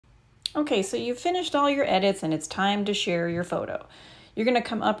Okay, so you've finished all your edits and it's time to share your photo. You're going to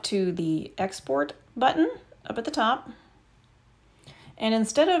come up to the export button up at the top. And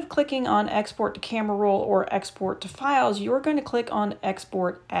instead of clicking on export to camera roll or export to files, you're going to click on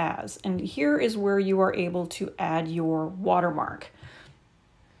export as. And here is where you are able to add your watermark.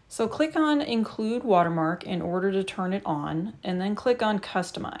 So click on include watermark in order to turn it on, and then click on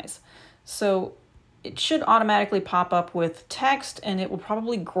customize. So it should automatically pop up with text, and it will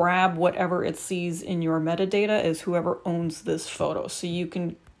probably grab whatever it sees in your metadata as whoever owns this photo. So you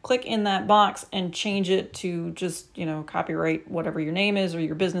can click in that box and change it to just, copyright whatever your name is or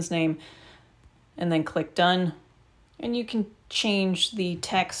your business name, and then click done. And you can change the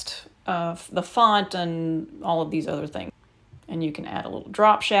text, the font, and all of these other things. And you can add a little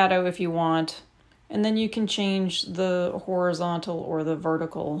drop shadow if you want. And then you can change the horizontal or the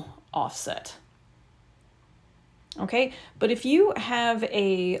vertical offset. Okay, but if you have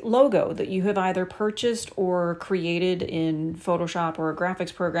a logo that you have either purchased or created in Photoshop or a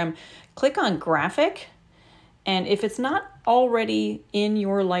graphics program, click on Graphic. And if it's not already in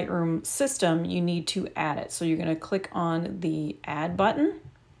your Lightroom system, you need to add it. So you're going to click on the Add button.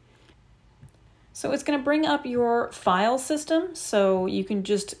 So it's going to bring up your file system. So you can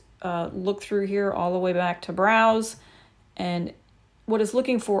just look through here all the way back to Browse, and what it's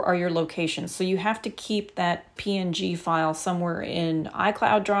looking for are your locations. So you have to keep that PNG file somewhere in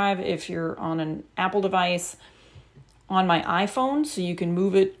iCloud Drive if you're on an Apple device, on my iPhone, so you can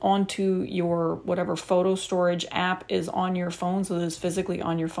move it onto your whatever photo storage app is on your phone, so that it's physically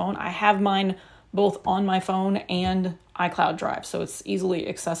on your phone. I have mine both on my phone and iCloud Drive, so it's easily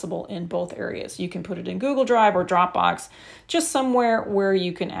accessible in both areas. You can put it in Google Drive or Dropbox, just somewhere where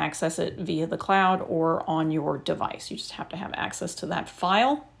you can access it via the cloud or on your device. You just have to have access to that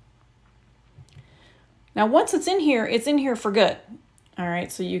file. Now, once it's in here for good. All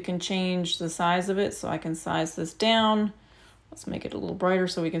right, so you can change the size of it. So I can size this down. Let's make it a little brighter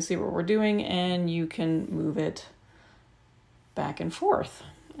so we can see what we're doing, and you can move it back and forth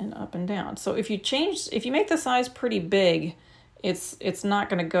and up and down. So if you make the size pretty big, it's not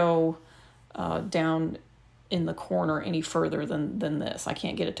going to go down in the corner any further than this. I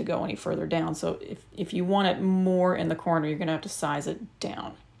can't get it to go any further down. So if you want it more in the corner, you're going to have to size it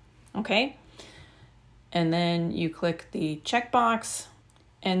down. Okay? And then you click the checkbox,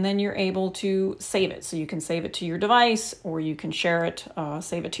 and then you're able to save it. So you can save it to your device, or you can share it,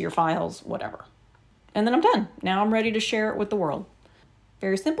 save it to your files, whatever. And then I'm done. Now I'm ready to share it with the world.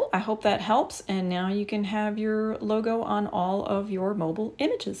 Very simple. I hope that helps. And now you can have your logo on all of your mobile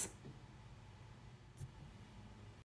images.